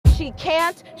She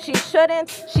can't, she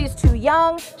shouldn't, she's too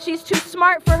young, she's too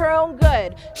smart for her own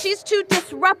good. She's too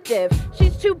disruptive,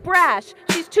 she's too brash,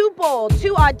 she's too bold,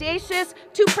 too audacious,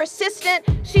 too persistent.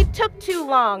 She took too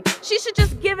long. She should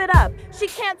just give it up. She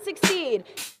can't succeed.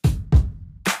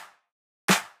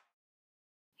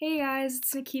 Hey guys,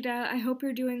 it's Nikita. I hope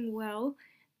you're doing well.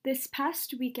 This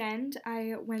past weekend,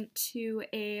 I went to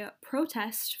a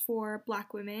protest for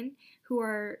Black women who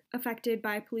are affected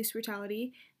by police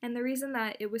brutality, and the reason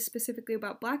that it was specifically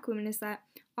about Black women is that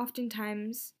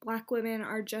oftentimes Black women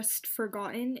are just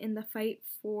forgotten in the fight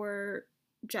for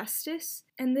justice,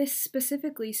 and this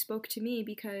specifically spoke to me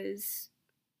because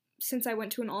since I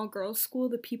went to an all-girls school,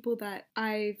 the people that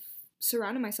I've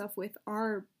surrounded myself with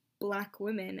are Black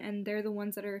women, and they're the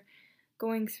ones that are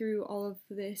going through all of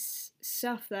this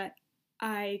stuff that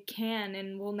I can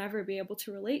and will never be able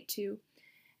to relate to,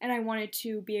 and I wanted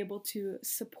to be able to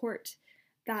support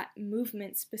that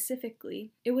movement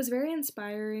specifically. It was very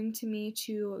inspiring to me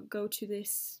to go to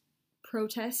this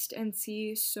protest and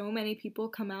see so many people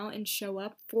come out and show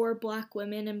up for Black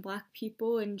women and Black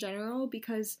people in general,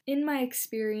 because in my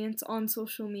experience on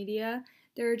social media,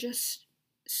 there are just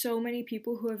so many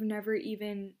people who have never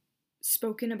even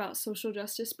spoken about social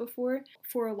justice before.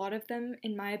 For a lot of them,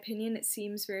 in my opinion, it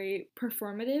seems very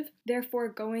performative. Therefore,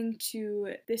 going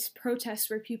to this protest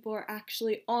where people are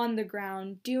actually on the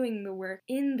ground, doing the work,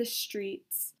 in the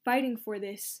streets, fighting for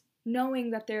this,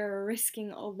 knowing that they're risking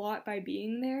a lot by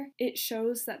being there, it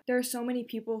shows that there are so many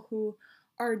people who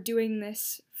are doing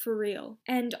this for real.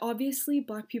 And obviously,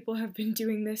 Black people have been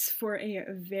doing this for a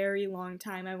very long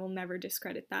time. I will never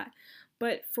discredit that.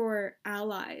 But for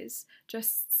allies,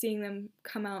 just seeing them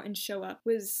come out and show up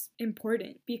was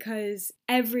important because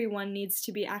everyone needs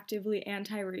to be actively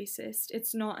anti-racist.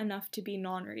 It's not enough to be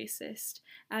non-racist,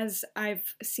 as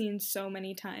I've seen so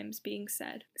many times being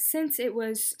said. Since it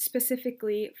was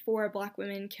specifically for Black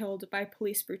women killed by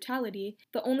police brutality,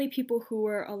 the only people who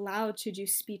were allowed to do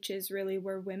speeches really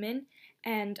were women.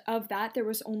 And of that, there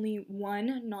was only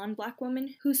one non-Black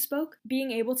woman who spoke. Being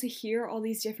able to hear all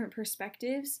these different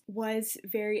perspectives was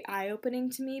very eye-opening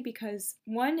to me because,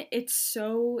 one, it's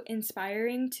so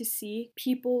inspiring to see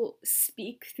people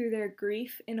speak through their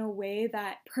grief in a way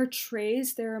that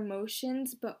portrays their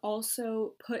emotions but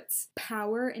also puts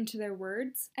power into their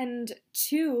words. And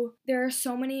two, there are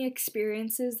so many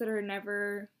experiences that are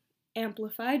never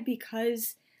amplified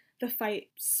because the fight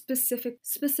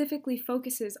specifically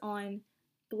focuses on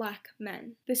Black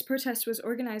men. This protest was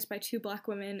organized by 2 Black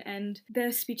women, and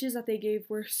the speeches that they gave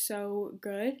were so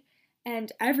good,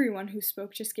 and everyone who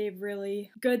spoke just gave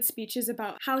really good speeches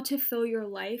about how to fill your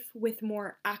life with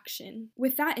more action.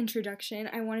 With that introduction,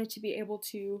 I wanted to be able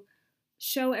to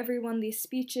show everyone these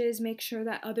speeches, make sure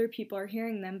that other people are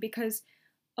hearing them, because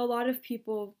a lot of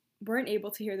people weren't able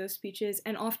to hear those speeches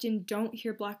and often don't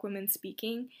hear Black women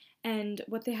speaking, and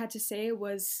what they had to say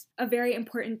was a very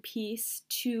important piece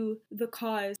to the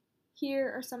cause.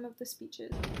 Here are some of the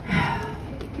speeches. I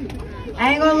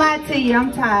ain't gonna lie to you,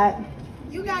 I'm tired.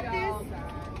 You got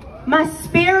this? My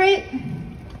spirit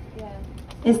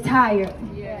is tired.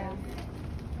 Yeah.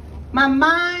 My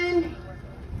mind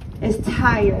is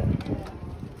tired.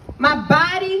 My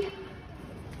body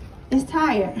is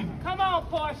tired. Come on,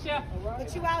 Portia.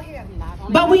 But you out here.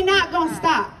 But we not gonna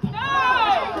stop.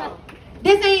 No!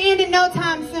 This ain't ending no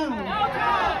time soon. No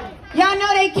time. Y'all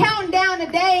know they counting down the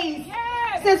days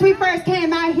since we first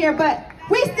came out here, but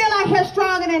we still out here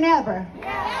stronger than ever.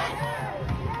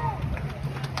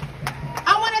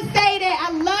 I want to say that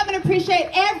I love and appreciate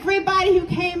everybody who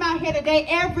came out here today,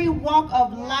 every walk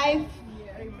of life.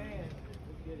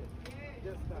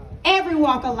 Every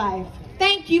walk of life.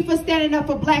 Thank you for standing up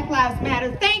for Black Lives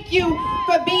Matter. Thank you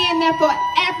for being there for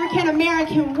African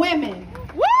American women.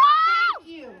 Thank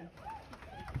you.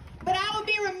 But I would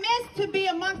be remiss to be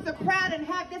amongst the crowd and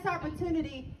have this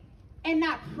opportunity and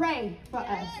not pray for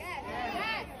us.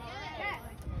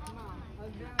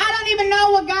 I don't even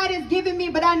know what God has given me,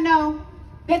 but I know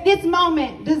that this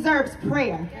moment deserves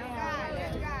prayer.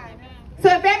 So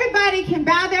if everybody can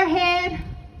bow their head,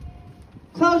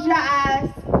 close your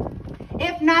eyes.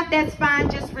 If not, that's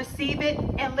fine. Just receive it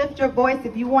and lift your voice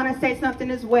if you want to say something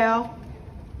as well.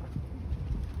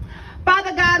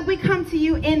 Father God, we come to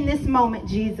you in this moment,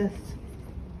 Jesus.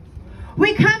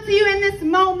 We come to you in this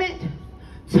moment,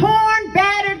 torn,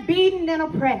 battered, beaten, and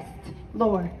oppressed,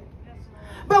 Lord.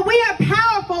 But we are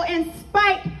powerful in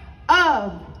spite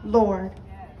of, Lord.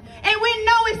 And we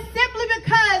know it's simply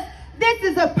because this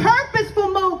is a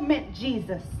purposeful movement,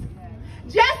 Jesus.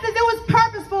 Just as it was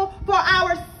purposeful for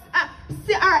our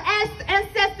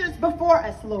ancestors before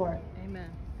us, Lord. Amen.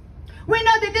 We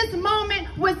know that this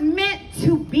moment was meant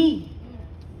to be.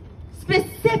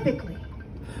 specifically.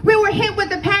 We were hit with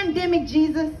the pandemic,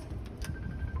 Jesus.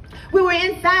 We were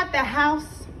inside the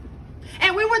house,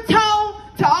 and we were told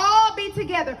to all be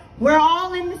together. We're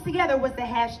all in this together was the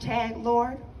hashtag,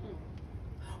 Lord.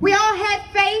 We all had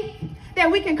faith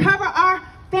that we can cover our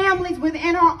families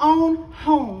within our own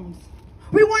homes.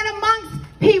 We weren't amongst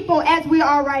people as we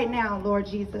are right now, Lord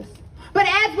Jesus. But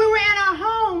as we were in our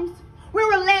homes, we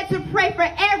were led to pray for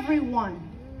everyone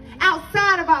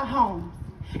outside of our homes.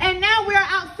 And now we're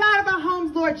outside of our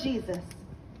homes, Lord Jesus.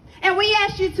 And we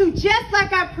ask you to, just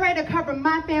like I pray to cover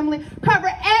my family,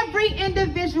 cover every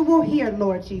individual here,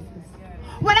 Lord Jesus.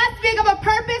 When I speak of a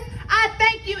purpose, I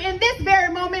thank you in this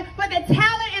very moment for the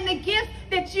talent and the gift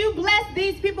that you blessed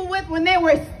these people with when they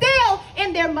were still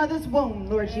in their mother's womb,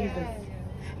 Lord Jesus.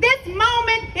 This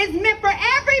moment is meant for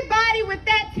everybody with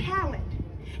that talent.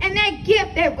 And that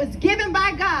gift that was given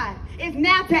by God is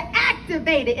now to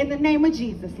activate it in the name of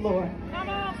Jesus, Lord.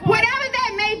 Whatever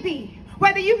that may be,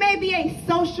 whether you may be a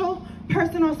social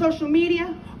person on social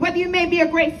media, whether you may be a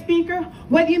great speaker,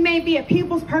 whether you may be a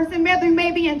people's person, whether you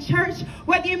may be in church,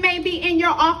 whether you may be in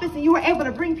your office and you were able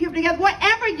to bring people together,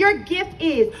 whatever your gift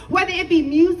is, whether it be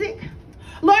music,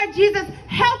 Lord Jesus,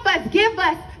 help us, give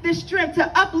us the strength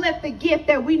to uplift the gift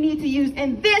that we need to use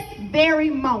in this very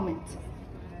moment.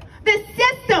 The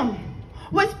system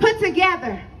was put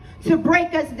together to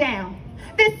break us down.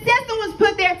 The system was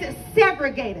put there to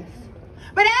segregate us.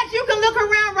 But as you can look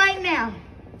around right now,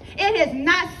 it has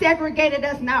not segregated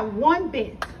us, not one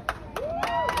bit.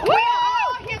 We are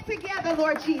all here together,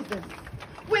 Lord Jesus,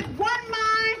 with one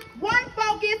mind, one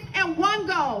focus, and one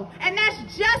goal. And that's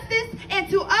justice and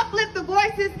to uplift the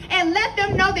voices and let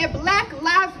them know that Black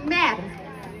Lives Matter.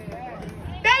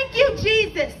 Thank you,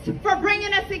 Jesus, for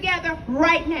bringing us together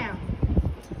right now.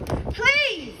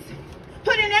 Please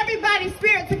put in everybody's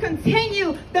spirit to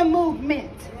continue the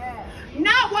movement.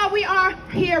 Not while we are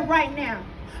here right now,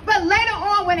 but later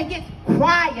on when it gets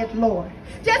quiet, Lord.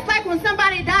 Just like when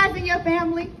somebody dies in your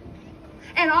family,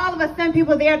 and all of a sudden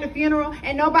people are there at the funeral,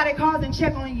 and nobody calls and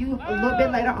check on you a little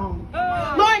bit later on.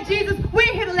 Lord Jesus,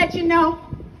 we're here to let you know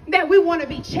that we want to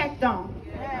be checked on.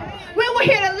 We were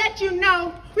here to let you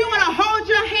know we want to hold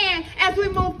your hand as we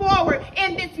move forward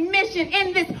in this mission,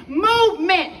 in this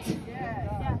movement.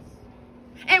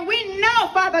 And we know,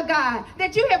 Father God,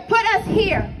 that you have put us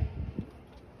here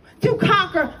to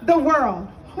conquer the world.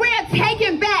 We are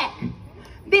taking back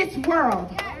this world.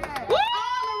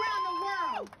 All around the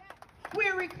world,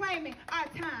 we're reclaiming our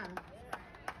time.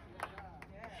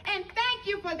 And thank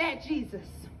you for that, Jesus.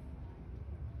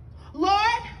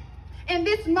 Lord, in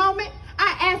this moment,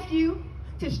 I ask you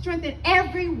to strengthen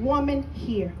every woman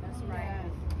here.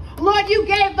 Lord, you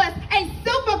gave us a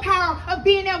superpower of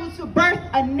being able to birth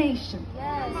a nation.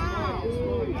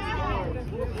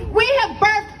 We have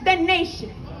birthed the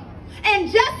nation.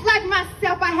 And just like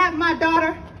myself, I have my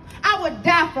daughter. I would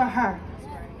die for her.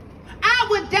 I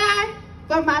would die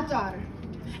for my daughter.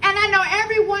 And I know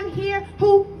everyone here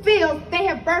who feels they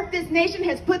have birthed this nation,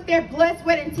 has put their blood,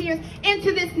 sweat, and tears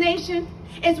into this nation,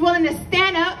 is willing to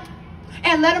stand up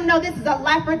and let them know this is a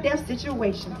life or death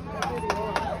situation.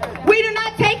 We do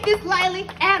not take this lightly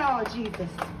at all, Jesus.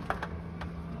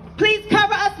 Please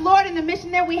cover us, Lord, in the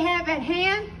mission that we have at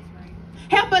hand.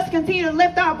 Help us continue to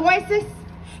lift our voices.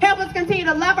 Help us continue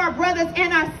to love our brothers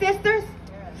and our sisters.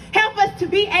 Help us to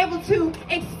be able to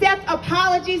accept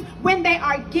apologies when they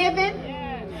are given.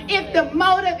 If the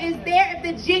motive is there, if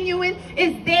the genuine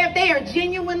is there, if they are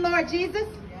genuine, Lord Jesus.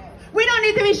 We don't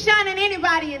need to be shunning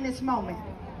anybody in this moment.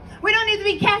 We don't need to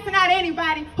be casting out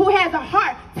anybody who has a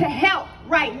heart to help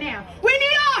right now. We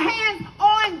need all hands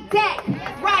on deck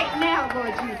right now,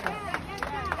 Lord Jesus.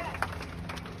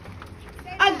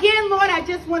 Again, Lord, I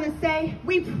just want to say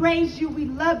we praise you, we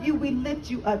love you, we lift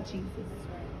you up, Jesus.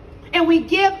 And we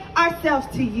give ourselves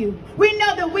to you. We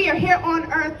know that we are here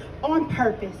on earth on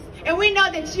purpose. And we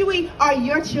know that we are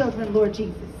your children, Lord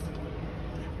Jesus.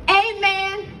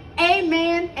 Amen,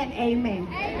 amen, and amen.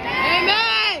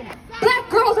 Amen. Black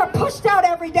girls are pushed out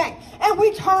every day, and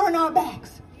we turn our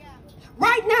backs.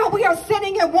 Right now, we are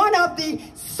sitting in one of the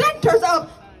centers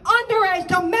of underage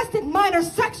domestic minor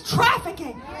sex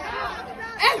trafficking.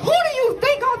 And who do you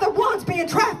think are the ones being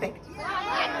trafficked?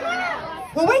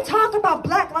 When we talk about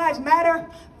Black Lives Matter,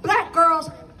 black girls,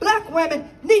 black women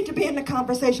need to be in the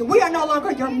conversation. We are no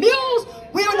longer your mules.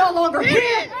 We are no longer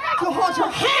here to hold your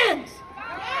hands.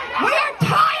 We are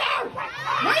tired.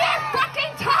 We are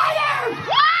fucking tired.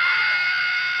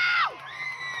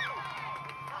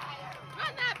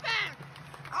 Run that back.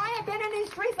 I have been in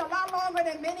these streets a lot longer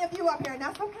than many of you up here, and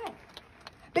that's okay.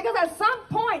 Because at some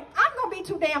point, I'm going to be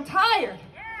too damn tired.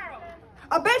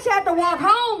 A bitch had to walk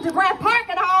home to Grand Park,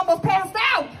 and I almost passed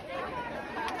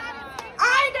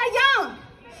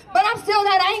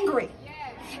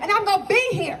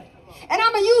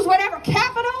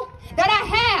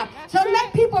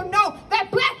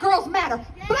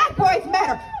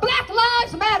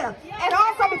better. And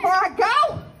also, before I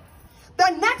go,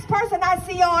 the next person I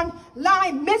see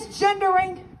online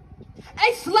misgendering,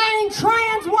 a slaying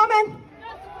trans woman,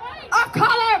 a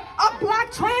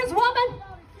black trans woman,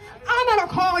 I'm going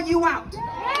to call you out.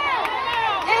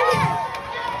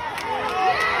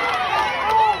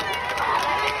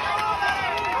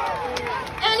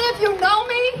 And if you know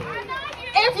me,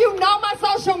 if you know my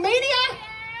social media,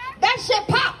 that shit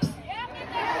pops.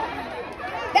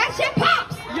 That shit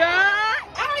pops. Yeah.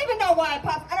 I don't even know why it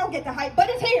pops. I don't get the hype, but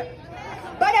it's here.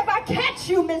 But if I catch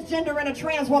you misgendering a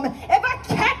trans woman, if I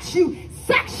catch you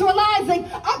sexualizing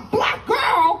a black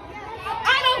girl,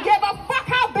 I don't give a fuck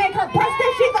how big her breast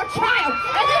is. She's a child.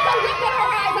 And you can look in her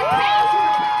eyes and tell she's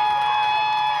a child.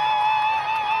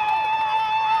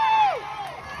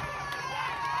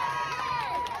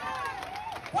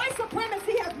 White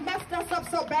supremacy has messed us up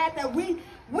so bad that we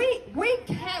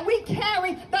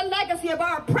carry the legacy of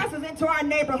our oppressors into our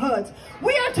neighborhoods.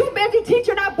 We are too busy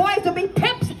teaching our boys to be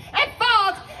pimps and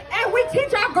thugs, and we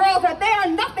teach our girls that they are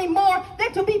nothing more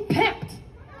than to be pimped.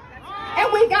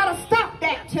 And we gotta stop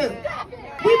that too.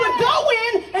 We would go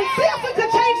in and see if we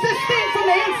could change this thing from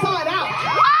the inside out.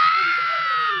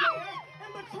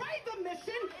 And betray the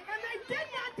mission, and they did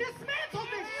not dismantle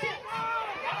this shit.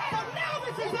 So now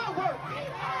this is our work.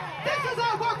 This is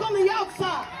our work on the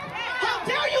outside. How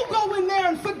dare you go in there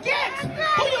and forget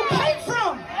who you came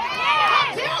from?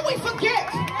 How dare we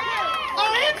forget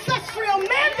our ancestral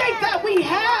mandate that we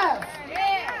have?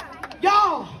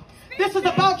 Y'all, this is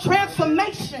about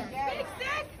transformation.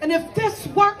 And if this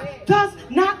work does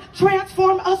not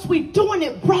transform us, we're doing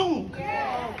it wrong.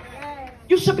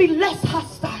 You should be less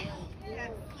hostile.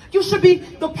 You should be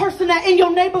the person that in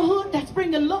your neighborhood that's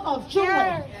bringing love,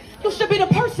 joy. You should be the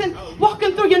person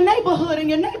walking through your neighborhood and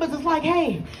your neighbors is like,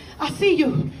 hey, I see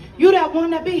you. You that one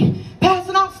that be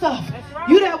passing out stuff.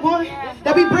 You that one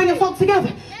that be bringing folks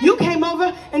together. You came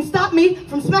over and stopped me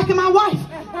from smacking my wife.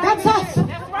 That's us.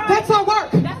 That's our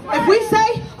work. If we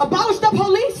say abolish the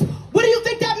police, what do you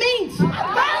think that means?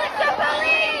 Abolish the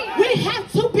police! We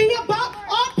have to be about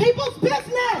our people's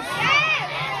business.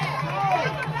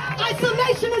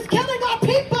 Isolation is killing our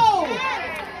people.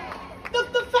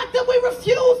 The fact that we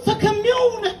refuse to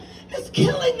commune is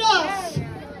killing us.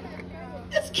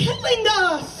 It's killing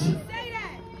us.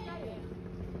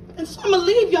 And so I'm going to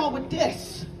leave y'all with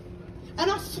this.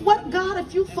 And I swear to God,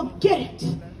 if you forget it,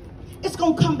 it's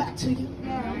going to come back to you.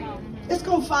 It's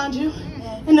going to find you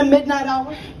in the midnight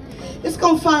hour. It's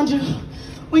going to find you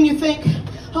when you think,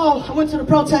 oh, I went to the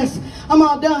protest. I'm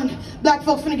all done. Black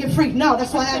folks finna get free. No,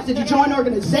 that's why I asked, did you join an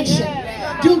organization?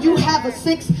 Do you have a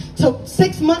 6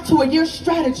 month to a year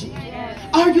strategy?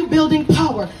 Are you building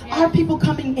power? Are people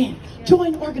coming in?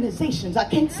 Join organizations. I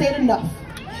can't say it enough.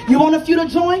 You want a few to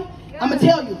join? I'm going to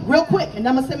tell you real quick, and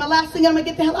I'm going to say my last thing, I'm going to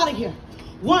get the hell out of here.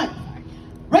 1,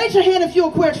 raise your hand if you're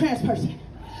a queer trans person.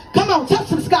 Come on, touch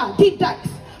to the sky, deep dikes.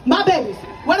 My babies,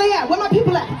 where they at? Where my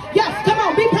people at? Yes, come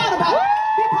on, be proud about it.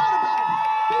 Be proud about it.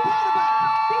 Be proud about it.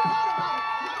 Be proud about it.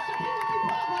 Let your people be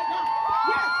proud right now.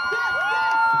 Yes, yes,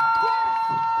 yes, yes.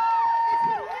 It's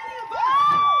been many of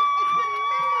us. It's been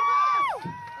many of us.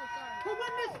 But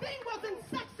when this thing wasn't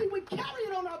sexy, we carried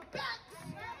it on our backs.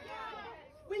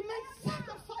 We made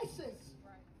sacrifices,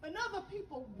 and other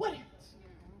people wouldn't.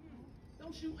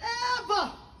 Don't you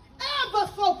ever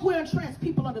throw queer and trans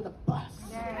people under the bus.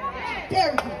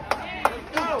 Dare you.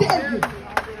 How dare you.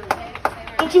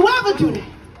 Don't you ever do that.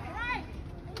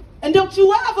 And don't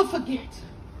you ever forget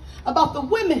about the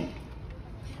women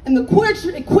and the queer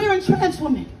and trans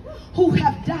women who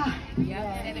have died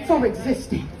for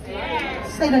existing.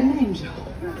 Say their names, y'all.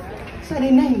 Say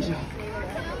their names, y'all.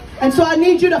 And so I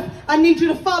need you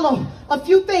to follow a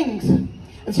few things.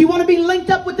 If you want to be linked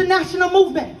up with the national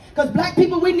movement, because black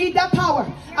people, we need that power.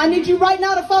 I need you right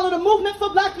now to follow the movement for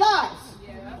Black Lives.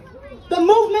 The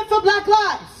movement for Black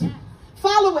Lives.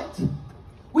 Follow it.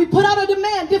 We put out a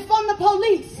demand, defund the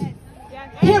police.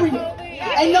 Period.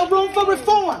 Ain't no room for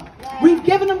reform. We've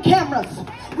given them cameras.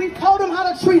 We've told them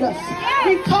how to treat us.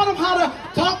 We've taught them how to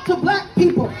talk to black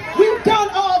people. We've done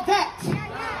all that.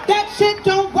 That shit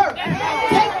don't work.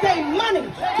 Take their money,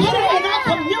 put it in our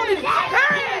community.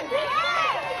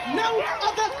 No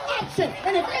other option.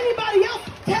 And if anybody else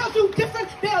tells you different,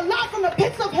 they're locked from the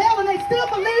pits of hell, and they still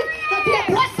believe that the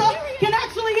oppressor can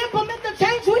actually implement the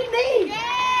change we need.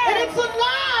 And it's a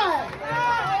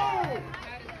lie.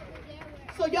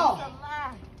 So y'all,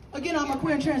 again, I'm a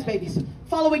queer and trans babies.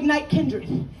 Follow Ignite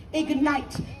Kindred.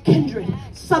 Ignite Kindred.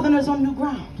 Southerners on new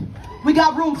ground. We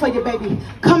got room for you, baby.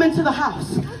 Come into the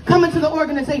house. Come into the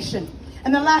organization.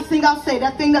 And the last thing I'll say,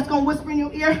 that thing that's going to whisper in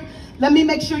your ear, let me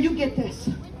make sure you get this.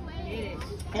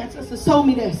 Ancestors told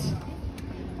me this.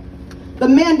 the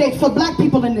mandate for black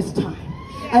people in this time.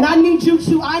 And I need you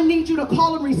to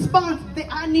call a response.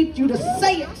 I need you to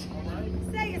say it.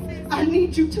 I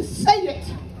need you to say it.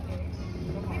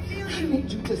 I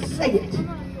need you to say it.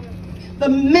 The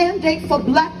mandate for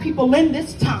black people in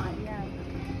this time.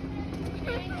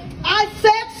 I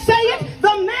said, say it.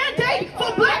 The mandate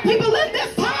for black people in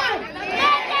this time. The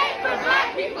mandate for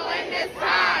black people in this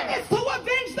time is to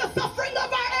avenge the suffering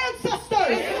of our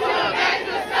ancestors.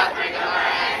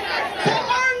 To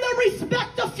earn the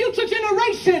respect of future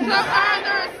generations. And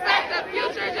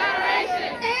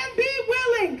be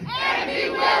willing.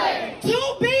 To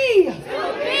be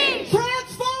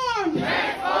transformed. In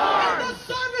the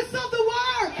service of the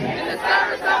word.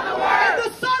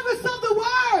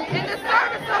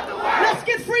 Let's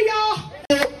get free, y'all.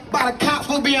 By the cops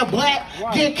for being black,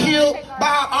 get killed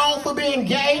by our own for being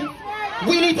gay.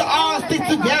 We need to all stick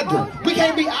together. We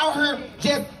can't be out here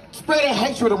just spreading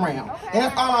hatred around. And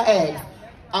that's all I ask.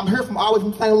 I'm here from always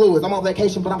from St. Louis. I'm on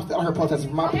vacation, but I'm still out here protesting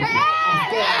for my people. I'm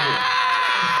still out here.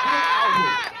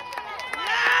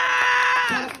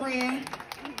 Tell a friend.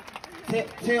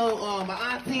 Tell my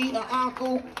auntie and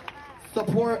uncle.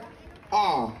 Support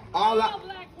all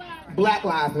Black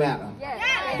Lives Matter.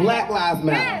 Black Lives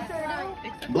Matter.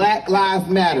 Black Lives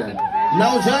Matter.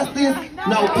 No justice,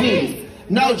 no peace.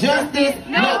 No justice,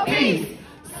 no peace.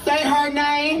 Say her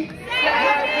name.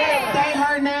 Say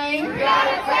her name.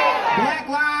 Black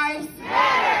Lives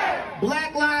Matter.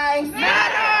 Black Lives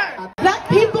Matter. Black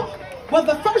people were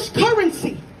the first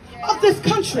currency of this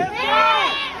country.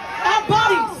 Our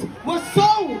bodies were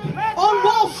sold on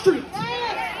Wall Street.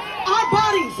 Our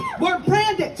bodies were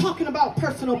branded, talking about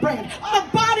personal brand. Our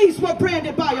bodies were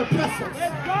branded by oppressors.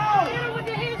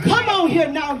 Come on here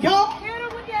now, y'all.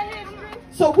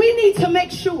 So we need to make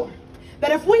sure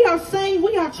that if we are saying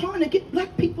we are trying to get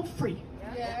black people free,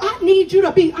 I need you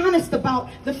to be honest about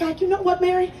the fact, you know what,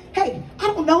 Mary? Hey, I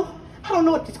don't know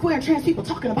what the queer and trans people are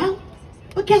talking about.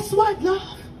 But guess what,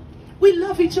 love? We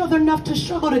love each other enough to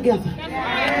struggle together.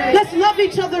 Let's love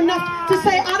each other enough to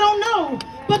say, I don't know,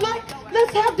 but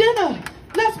let's have dinner.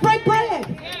 Let's break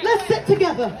bread. Let's sit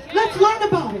together. Let's learn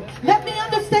about it. Let me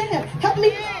understand. Help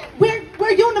me.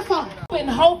 We're unified. And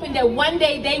hoping that one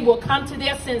day they will come to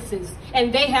their senses,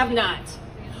 and they have not.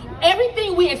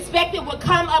 Everything we expected would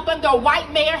come up under a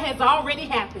white mayor has already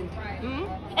happened.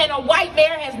 And a white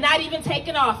mayor has not even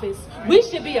taken office. We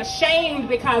should be ashamed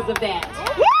because of that.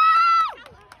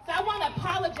 So I want to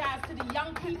apologize to the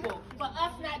young people for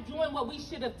us not doing what we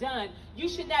should have done. You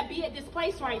should not be at this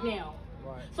place right now.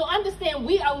 So understand,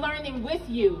 we are learning with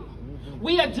you.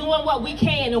 We are doing what we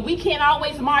can, and we can't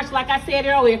always march like I said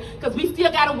earlier, because we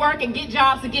still got to work and get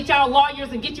jobs and get y'all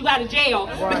lawyers and get you out of jail,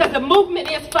 because the movement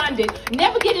is funded.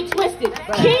 Never get it twisted.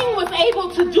 King was able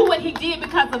to do what he did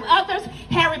because of others.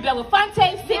 Harry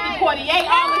Belafonte, Sidney Poitier,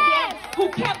 all of them who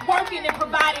kept working and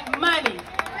providing money.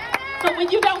 So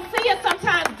when you don't see us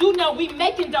sometimes, do know we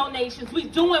making donations. We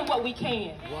doing what we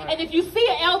can. And if you see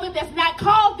an elder that's not,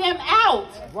 call them out.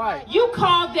 You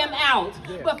call them out.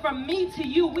 But from me to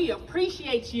you, we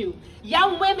appreciate you.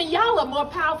 Young women, y'all are more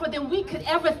powerful than we could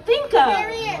ever think of.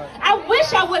 I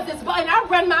wish I was this, and I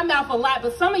run my mouth a lot,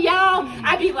 but some of y'all,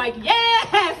 I be like,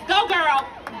 yes, go girl,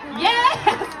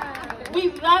 yes. We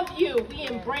love you, we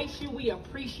embrace you, we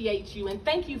appreciate you, and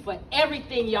thank you for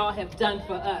everything y'all have done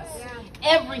for us.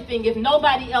 Everything. If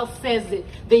nobody else says it,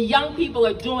 the young people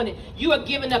are doing it. You are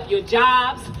giving up your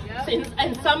jobs,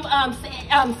 in some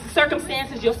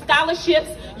circumstances, your scholarships,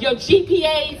 your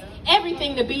GPAs,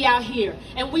 everything to be out here.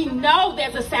 And we know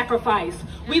there's a sacrifice.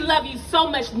 We love you so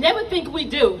much. Never think we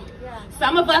do.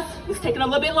 Some of us, it's taking a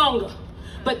little bit longer.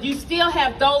 But you still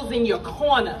have those in your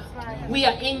corner. We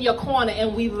are in your corner,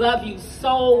 and we love you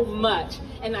so much.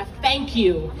 And I thank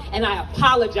you, and I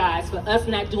apologize for us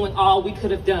not doing all we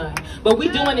could have done. But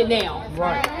we're doing it now.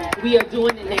 We are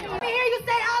doing it now. Let me hear you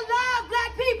say, I love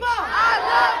black people. I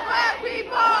love black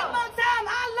people. One more time,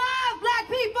 I love black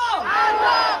people. I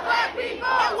love black people.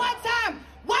 One more time,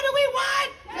 what do we want?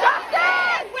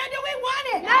 Justice. When do we want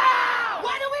it? Now.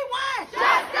 What do we want?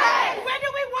 Justice. When do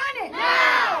we want it?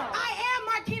 Now. I am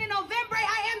Martina Novembre.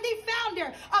 I am the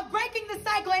founder of Breaking the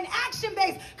Cycle, an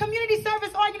action-based community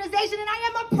service organization, and I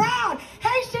am a proud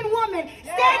Haitian woman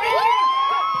standing here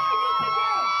before you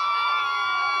today.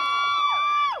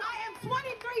 I am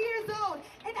 23 years old,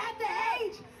 and at the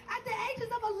ages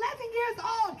of 11 years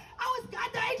old, I was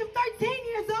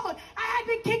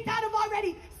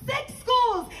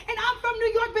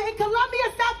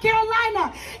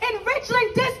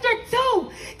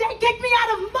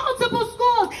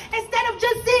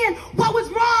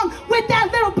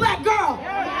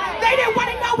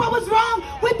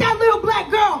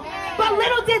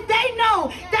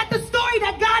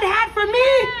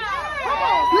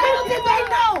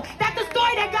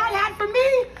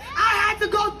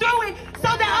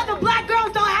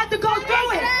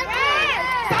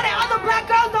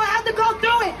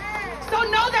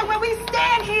that when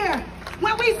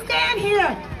we stand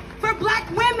here for black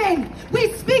women,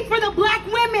 we speak for the black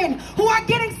women who are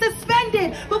getting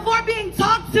suspended before being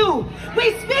talked to.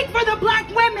 We speak for the black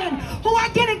women who are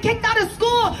getting kicked out of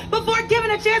school before given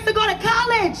a chance to go to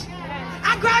college.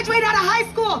 I graduated out of high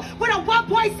school with a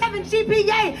 1.7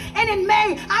 GPA, and in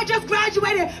May, I just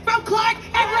graduated from Clark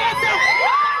Atlanta.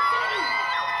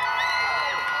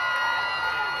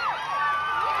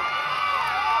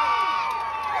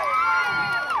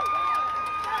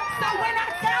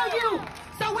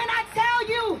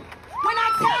 When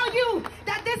I tell you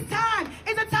that this time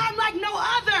is a time like no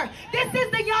other, this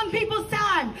is the young people's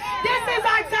time. This is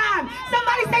our time.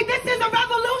 Somebody say, this is a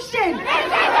revolution. This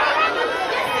is a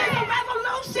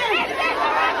revolution.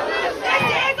 This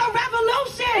is a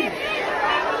revolution.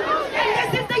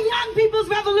 This is the young people's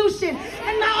revolution.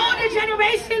 And the older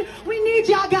generation, we need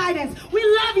y'all guidance. We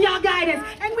love y'all guidance,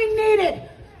 and we need it.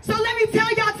 So let me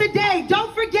tell y'all today,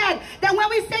 don't forget that when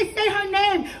we say her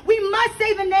name, we must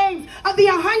say the names of the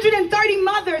 130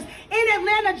 mothers in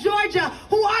Atlanta, Georgia,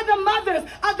 who are the mothers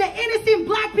of the innocent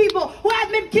black people who have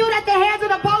been killed at the hands of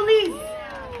the police.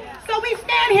 So we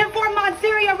stand here for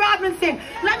Monteria Robinson.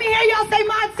 Let me hear y'all say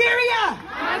Monteria.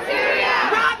 Monteria.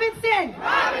 Robinson.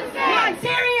 Robinson.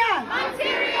 Monteria.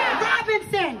 Monteria.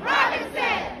 Robinson.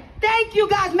 Robinson. Thank you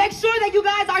guys. Make sure that you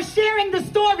guys are sharing the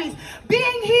stories.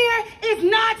 Being here is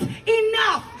not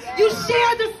enough. You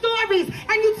share the stories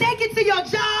and you take it to your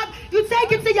job, you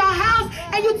take it to your house,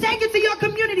 and you take it to your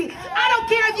community. I don't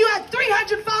care if you have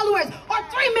 300 followers or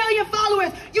 3 million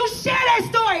followers. You share their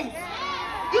stories.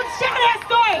 You share their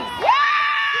stories. You share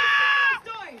their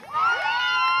stories.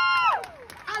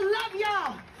 I love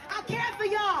y'all. I care for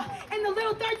y'all. And the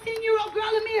little 13-year-old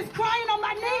girl in me is crying on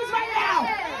my knees right now.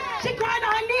 She crying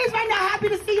on her knees right now. Happy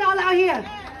to see y'all out here.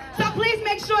 So please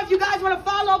make sure if you guys want to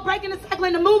follow Breaking the Cycle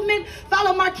in the Movement,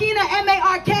 follow Markeena,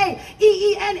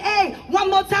 M-A-R-K-E-E-N-A. One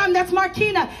more time, that's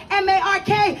Markeena,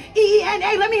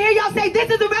 M-A-R-K-E-E-N-A. Let me hear y'all say, this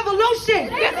is a revolution.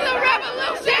 This is a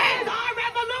revolution. This is our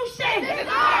revolution. This is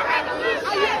our revolution.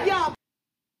 I love y'all.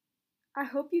 I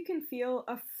hope you can feel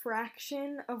a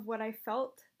fraction of what I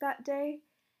felt that day,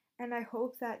 and I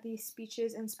hope that these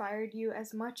speeches inspired you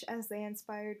as much as they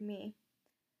inspired me.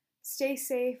 Stay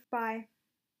safe. Bye.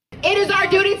 It is our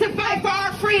duty to fight for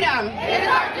our freedom. It is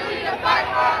our duty to fight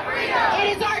for our freedom.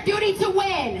 It is our duty to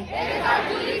win. It is our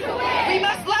duty to win. We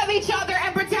must love each other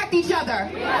and protect each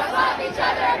other. We must love each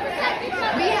other and protect each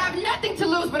other. We have nothing to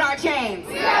lose but our chains.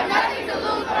 We have nothing